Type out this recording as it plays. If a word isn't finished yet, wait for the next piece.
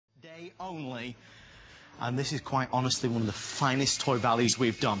today only, and this is quite honestly one of the finest toy values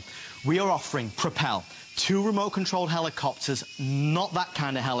we've done. We are offering Propel, 2 remote-controlled helicopters, not that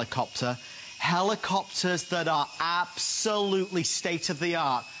kind of helicopter, helicopters that are absolutely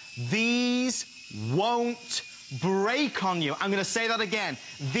state-of-the-art. These won't break on you. I'm going to say that again.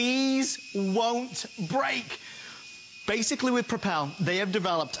 These won't break. Basically, with Propel, they have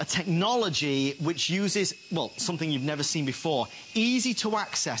developed a technology which uses, well, something you've never seen before. Easy to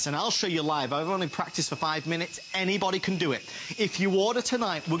access, and I'll show you live. I've only practiced for 5 minutes. Anybody can do it. If you order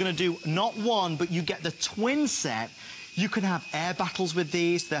tonight, we're going to do not one, but you get the twin set. You can have air battles with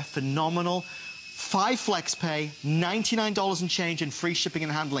these. They're phenomenal. 5 flex pay, $99 and change, and free shipping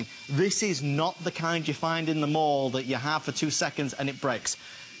and handling. This is not the kind you find in the mall that you have for 2 seconds and it breaks.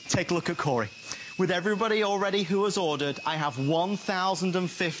 Take a look at Corey. With everybody already who has ordered, I have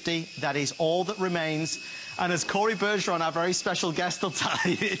 1,050. That is all that remains. And as Corey Bergeron, our very special guest, will tell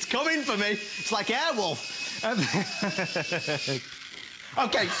you, it's coming for me. It's like Airwolf.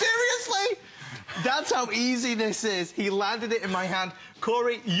 Okay, seriously? That's how easy this is. He landed it in my hand.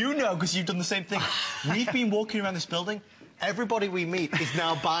 Corey, you know, because you've done the same thing. We've been walking around this building. Everybody we meet is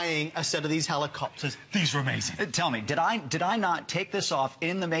now buying a set of these helicopters. These are amazing. Tell me, did I not take this off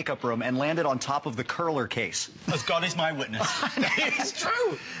in the makeup room and land it on top of the curler case? As God is my witness. It's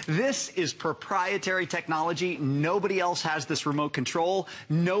true. This is proprietary technology. Nobody else has this remote control.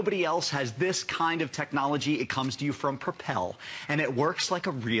 Nobody else has this kind of technology. It comes to you from Propel, and it works like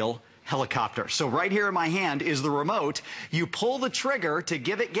a real helicopter. So right here in my hand is the remote. You pull the trigger to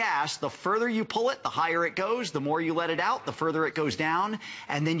give it gas. The further you pull it, the higher it goes. The more you let it out, the further it goes down.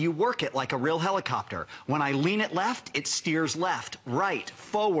 And then you work it like a real helicopter. When I lean it left, it steers left, right,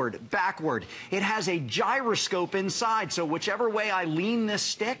 forward, backward. It has a gyroscope inside. So whichever way I lean this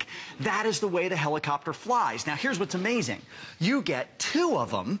stick, that is the way the helicopter flies. Now here's what's amazing. You get 2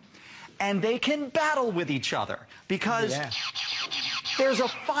 of them, and they can battle with each other because there's a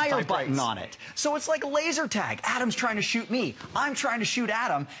fire button on it. So it's like laser tag. Adam's trying to shoot me. I'm trying to shoot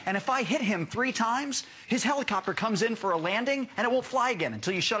Adam. And if I hit him 3 times, his helicopter comes in for a landing and it won't fly again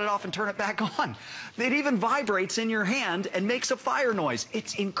until you shut it off and turn it back on. It even vibrates in your hand and makes a fire noise.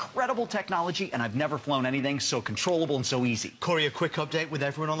 It's incredible technology, and I've never flown anything so controllable and so easy. Corey, a quick update with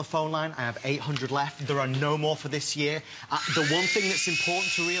everyone on the phone line. I have 800 left. There are no more for this year. The one thing that's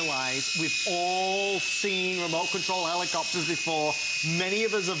important to realize, we've all seen remote control helicopters before. Many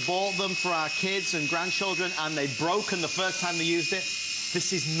of us have bought them for our kids and grandchildren, and they've broken the first time they used it.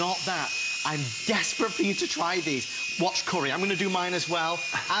 This is not that. I'm desperate for you to try these. Watch, Corey. I'm going to do mine as well.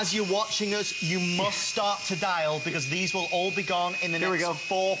 As you're watching us, you must start to dial, because these will all be gone in the next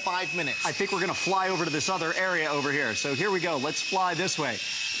 4 or 5 minutes. I think we're going to fly over to this other area over here. So here we go. Let's fly this way.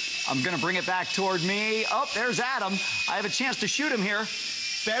 I'm going to bring it back toward me. Oh, there's Adam. I have a chance to shoot him here.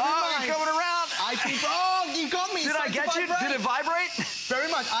 Bear in mind, you're coming around. Oh, you got me. Did I get you? Did it vibrate? Very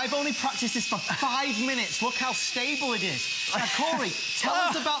much. I've only practiced this for 5 minutes. Look how stable it is. Now, Corey, tell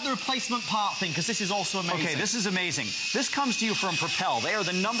us about the replacement part thing, because this is also amazing. Okay, this is amazing. This comes to you from Propel. They are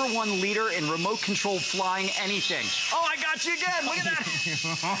the #1 leader in remote-controlled flying anything. Oh, I got you again. Look at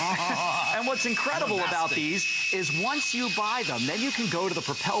that. And what's incredible about these is once you buy them, then you can go to the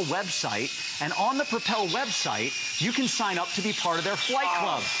Propel website, and on the Propel website, you can sign up to be part of their flight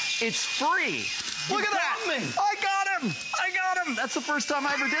club. It's free. Look at that. I got him. I got him. That's the first time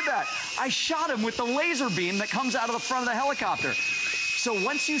I ever did that. I shot him with the laser beam that comes out of the front of the helicopter. So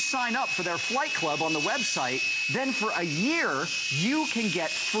once you sign up for their flight club on the website, then for a year, you can get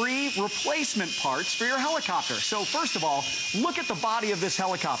free replacement parts for your helicopter. So first of all, look at the body of this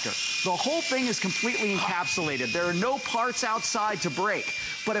helicopter. The whole thing is completely encapsulated. There are no parts outside to break.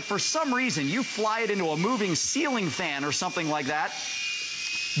 But if for some reason you fly it into a moving ceiling fan or something like that,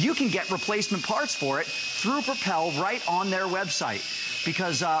 you can get replacement parts for it through Propel right on their website.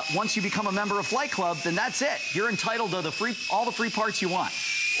 Because once you become a member of Flight Club, then that's it. You're entitled to all the free parts you want.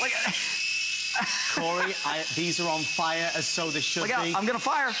 Look at Corey, these are on fire, as so they should be. I'm going to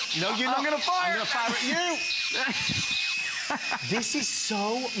fire. No, you're not. I'm going to fire. I'm going to fire at you. This is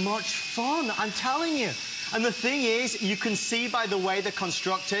so much fun, I'm telling you. And the thing is, you can see by the way they're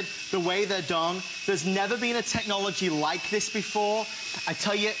constructed, the way they're done, there's never been a technology like this before. I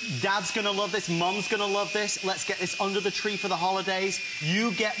tell you, Dad's going to love this, Mom's going to love this. Let's get this under the tree for the holidays.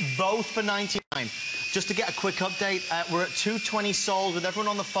 You get both for $99. Just to get a quick update, we're at 220 sold with everyone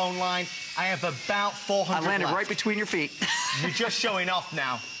on the phone line. I have about 400 I landed left. right between your feet. You're just showing off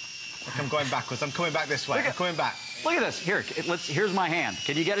now. Look, I'm going backwards. I'm coming back this way. I'm coming back. Look at this. Here, here's my hand.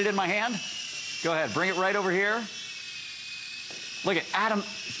 Can you get it in my hand? Go ahead. Bring it right over here. Look at Adam.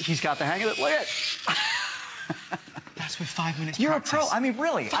 He's got the hang of it. Look at it. That's with 5 minutes You're practice. a pro. I mean,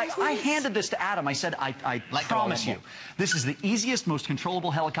 really. I 5 minutes. handed this to Adam. I said, I promise you, this is the easiest, most controllable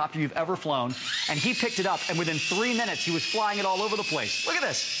helicopter you've ever flown. And he picked it up, and within 3 minutes, he was flying it all over the place. Look at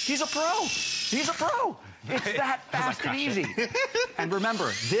this. He's a pro. He's a pro. It's that fast and easy. And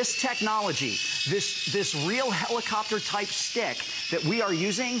remember, this technology, this real helicopter-type stick that we are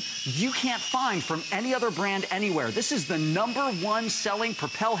using, you can't find from any other brand anywhere. This is the #1 selling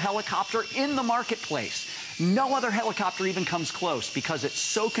Propel helicopter in the marketplace. No other helicopter even comes close because it's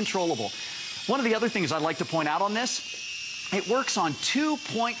so controllable. One of the other things I'd like to point out on this, it works on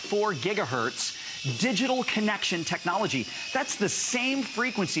 2.4 gigahertz digital connection technology. That's the same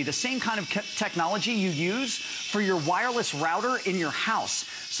frequency, the same kind of technology you use for your wireless router in your house.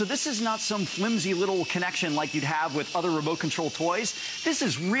 So this is not some flimsy little connection like you'd have with other remote control toys. This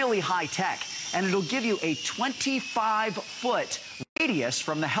is really high tech, and it'll give you a 25-foot radius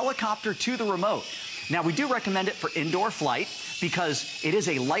from the helicopter to the remote. Now, we do recommend it for indoor flight because it is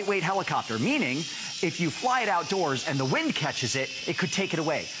a lightweight helicopter, meaning if you fly it outdoors and the wind catches it, it could take it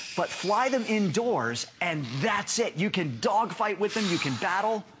away. But fly them indoors, and that's it. You can dogfight with them. You can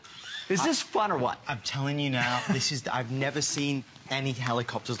battle. Is this fun or what? I'm telling you now, I've never seen any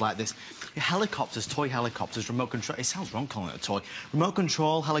helicopters like this. Helicopters, toy helicopters, remote control. It sounds wrong calling it a toy. Remote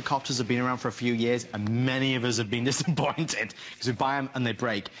control helicopters have been around for a few years, and many of us have been disappointed because we buy them and they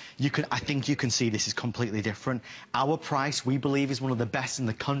break. I think you can see this is completely different. Our price, we believe, is one of the best in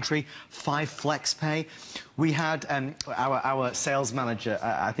the country. 5 flex pay. We had our sales manager,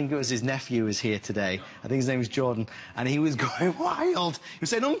 I think it was his nephew, is here today. I think his name is Jordan, and he was going wild. He was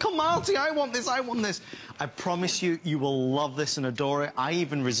saying, Uncle Marty, I want this, I want this. I promise you, you will love this and adore it. I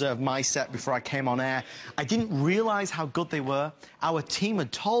even reserved my set before I came on air. I didn't realize how good they were. Our team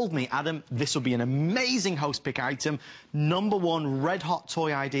had told me, Adam, this will be an amazing host pick item. #1 red hot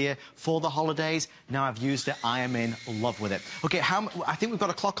toy idea for the holidays. Now I've used it, I am in love with it. Okay, I think we've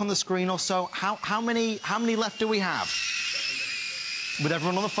got a clock on the screen or so. How many left do we have? With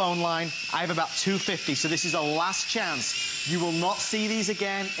everyone on the phone line, I have about 250, so this is a last chance. You will not see these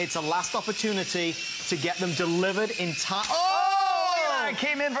again. It's a last opportunity to get them delivered in time. Oh, yeah, I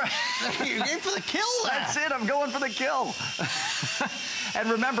came in for... You're in for the kill there. That's it, I'm going for the kill. And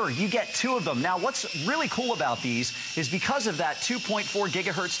remember, you get 2 of them. Now, what's really cool about these is because of that 2.4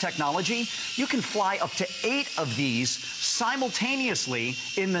 gigahertz technology, you can fly up to 8 of these simultaneously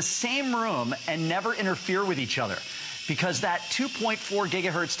in the same room and never interfere with each other. Because that 2.4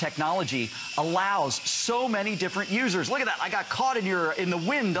 gigahertz technology allows so many different users. Look at that. I got caught in the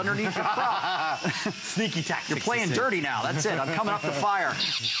wind underneath your prop. Sneaky tactics. You're playing dirty now. That's it. I'm coming up to fire.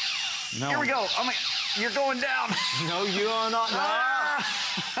 No. Here we go. You're going down. No, you are not. No.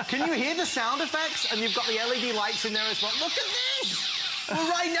 Can you hear the sound effects? And you've got the LED lights in there as well. Look at this. We're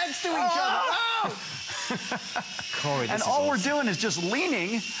right next to each other. Oh. Corey, and all we're doing is just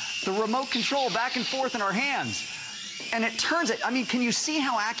leaning the remote control back and forth in our hands. And it turns it. I mean, can you see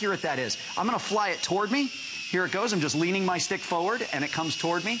how accurate that is? I'm going to fly it toward me. Here it goes. I'm just leaning my stick forward, and it comes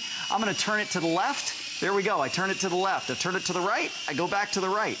toward me. I'm going to turn it to the left. There we go. I turn it to the left. I turn it to the right. I go back to the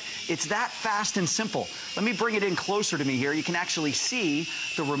right. It's that fast and simple. Let me bring it in closer to me here. You can actually see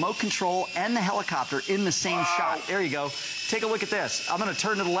the remote control and the helicopter in the same shot. There you go. Take a look at this. I'm going to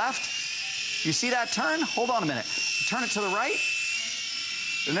turn to the left. You see that turn? Hold on a minute. Turn it to the right.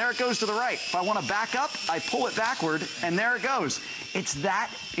 And there it goes to the right. If I want to back up, I pull it backward, and there it goes. It's that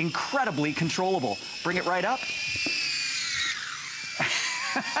incredibly controllable. Bring it right up.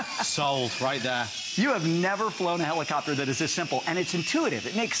 Sold right there. You have never flown a helicopter that is this simple, and it's intuitive.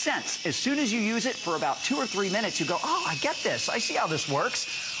 It makes sense. As soon as you use it for about 2 or 3 minutes, you go, oh, I get this. I see how this works.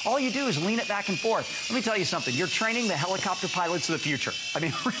 All you do is lean it back and forth. Let me tell you something. You're training the helicopter pilots of the future. I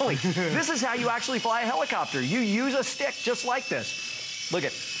mean, really, this is how you actually fly a helicopter. You use a stick just like this. Look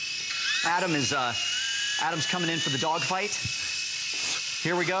at Adam's coming in for the dogfight.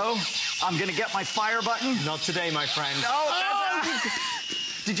 Here we go. I'm going to get my fire button. Not today, my friend.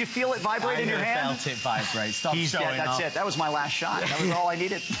 Did you feel it vibrate in your hand? I felt it vibrate. Stop He's showing dead. That's off. it. That was my last shot. That was all I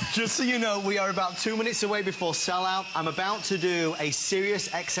needed. Just so you know, we are about 2 minutes away before sellout. I'm about to do a Sirius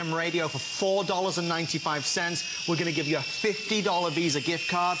XM radio for $4.95. We're going to give you a $50 Visa gift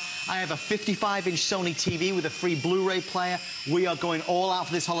card. I have a 55-inch Sony TV with a free Blu-ray player. We are going all out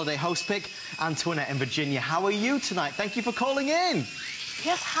for this holiday host pick. Antoinette in Virginia, how are you tonight? Thank you for calling in.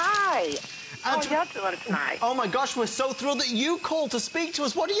 Yes, hi. How are y'all doing tonight? Oh, my gosh, we're so thrilled that you called to speak to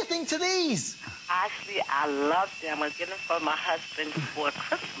us. What do you think to these? Actually, I love them. I was getting them for my husband for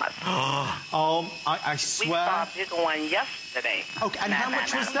Christmas. I swear. We saw a bigger one yesterday. Okay, and how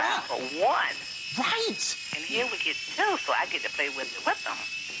much was that? For one. Right. And here we get 2, so I get to play with them.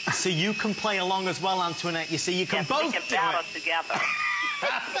 So you can play along as well, Antoinette. You see, you can both we can do battle it. together.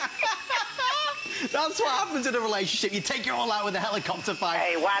 That's what happens in a relationship. You take it all out with a helicopter fight.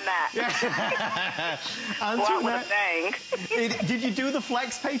 Hey, why not? Antoinette, Boy, I would think. did you do the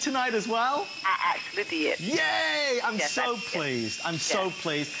flex pay tonight as well? I actually did. Yay! I'm Yes, so I did. pleased. I'm Yes. so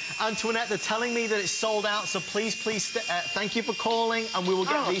pleased. Antoinette, they're telling me that it's sold out, so please, thank you for calling, and we will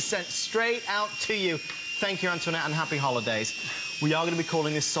get these sent straight out to you. Thank you, Antoinette, and happy holidays. We are going to be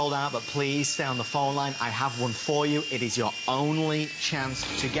calling this sold out, but please stay on the phone line. I have one for you. It is your only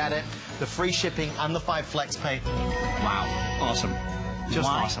chance to get it. The free shipping and the 5 flex pay. Wow. Awesome. Just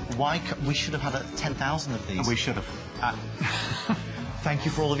awesome. We should have had 10,000 of these. We should have. Thank you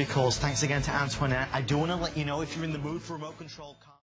for all of your calls. Thanks again to Antoinette. I do want to let you know, if you're in the mood for remote control car.